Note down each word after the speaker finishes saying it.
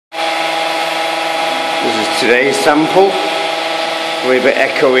today's sample. We're a bit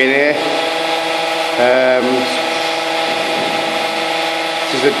echoey in here.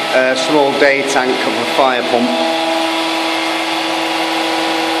 This is a small day tank of a fire pump.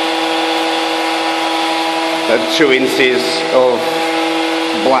 At 2 inches of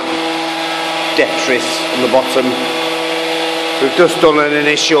black detritus on the bottom. We've just done an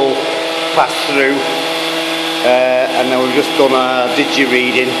initial pass through, and then we've just done a digi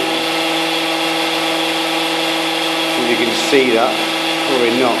reading. You can see that,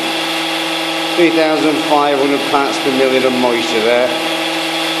 probably not. 3,500 parts per million of moisture there,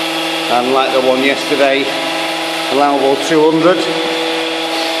 and like the one yesterday, allowable 200.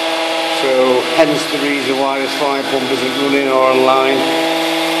 So hence the reason why this fire pump isn't running or online.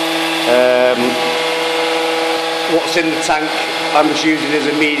 What's in the tank I'm just using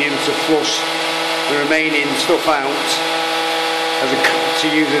as a medium to flush the remaining stuff out, to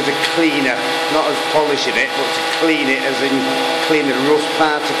use as a cleaner, not as polishing it, but to clean it, as in clean the rust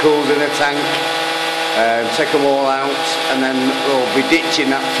particles in the tank, take them all out, and then we'll be ditching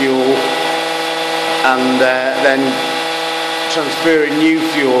that fuel and then transferring new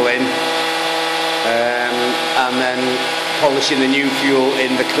fuel in, and then polishing the new fuel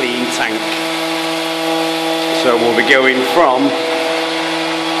in the clean tank. So we'll be going from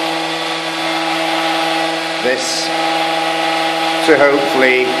this to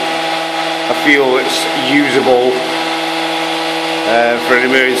hopefully a fuel that's usable for an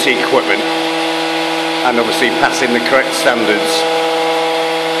emergency equipment, and obviously passing the correct standards.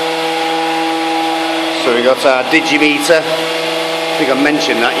 So we got our digimeter. I think I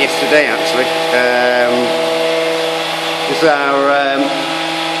mentioned that yesterday actually. This is our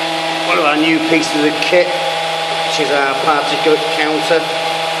one of our new pieces of kit, which is our particulate counter.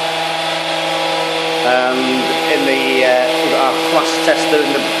 And in the we've got our flash tester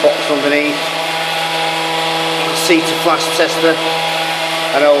in the box underneath, CETA flash tester,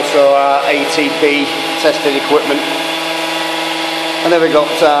 and also our ATP testing equipment. And then we got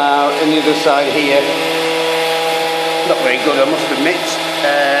in the other side here, not very good I must admit,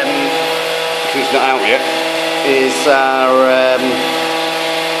 because it's not out yet, is our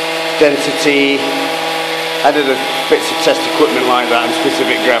density and other bits of test equipment like that, and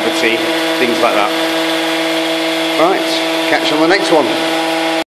specific gravity, things like that. Right, catch you on the next one.